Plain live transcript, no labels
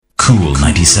Cool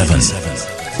 97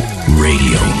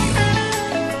 Radio.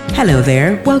 Hello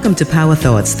there. Welcome to Power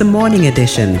Thoughts, the morning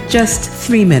edition. Just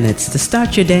 3 minutes to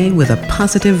start your day with a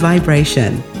positive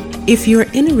vibration. If you're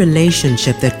in a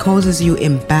relationship that causes you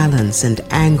imbalance and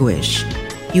anguish,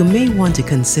 you may want to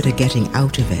consider getting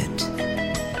out of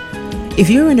it. If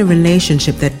you're in a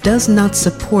relationship that does not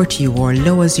support you or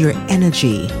lowers your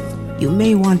energy, you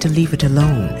may want to leave it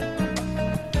alone.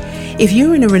 If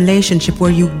you're in a relationship where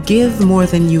you give more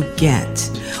than you get,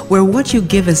 where what you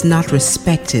give is not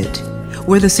respected,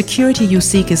 where the security you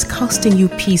seek is costing you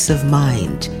peace of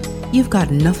mind, you've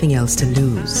got nothing else to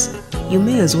lose. You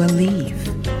may as well leave.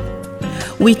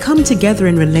 We come together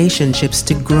in relationships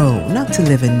to grow, not to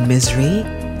live in misery.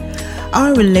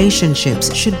 Our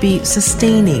relationships should be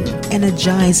sustaining,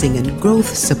 energizing, and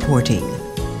growth supporting.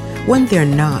 When they're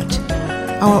not,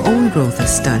 our own growth is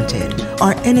stunted,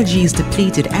 our energy is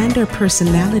depleted, and our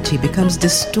personality becomes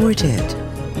distorted.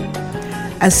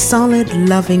 A solid,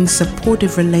 loving,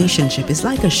 supportive relationship is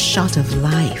like a shot of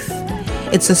life.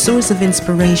 It's a source of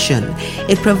inspiration.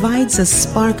 It provides a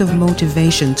spark of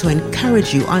motivation to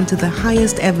encourage you onto the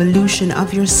highest evolution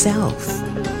of yourself.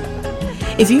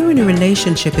 If you're in a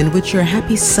relationship in which you're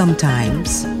happy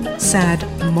sometimes, sad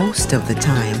most of the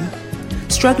time,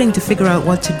 struggling to figure out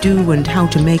what to do and how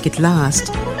to make it last,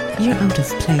 you're out of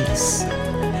place.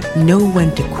 Know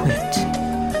when to quit.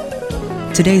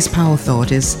 Today's Power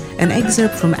Thought is an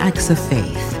excerpt from Acts of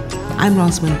Faith. I'm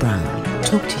Rosalind Brown.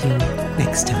 Talk to you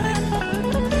next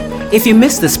time. If you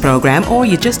missed this program or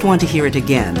you just want to hear it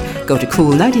again, go to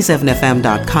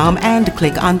cool97fm.com and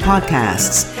click on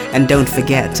podcasts. And don't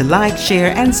forget to like,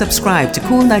 share, and subscribe to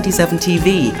Cool 97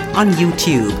 TV on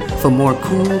YouTube for more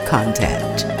cool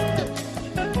content.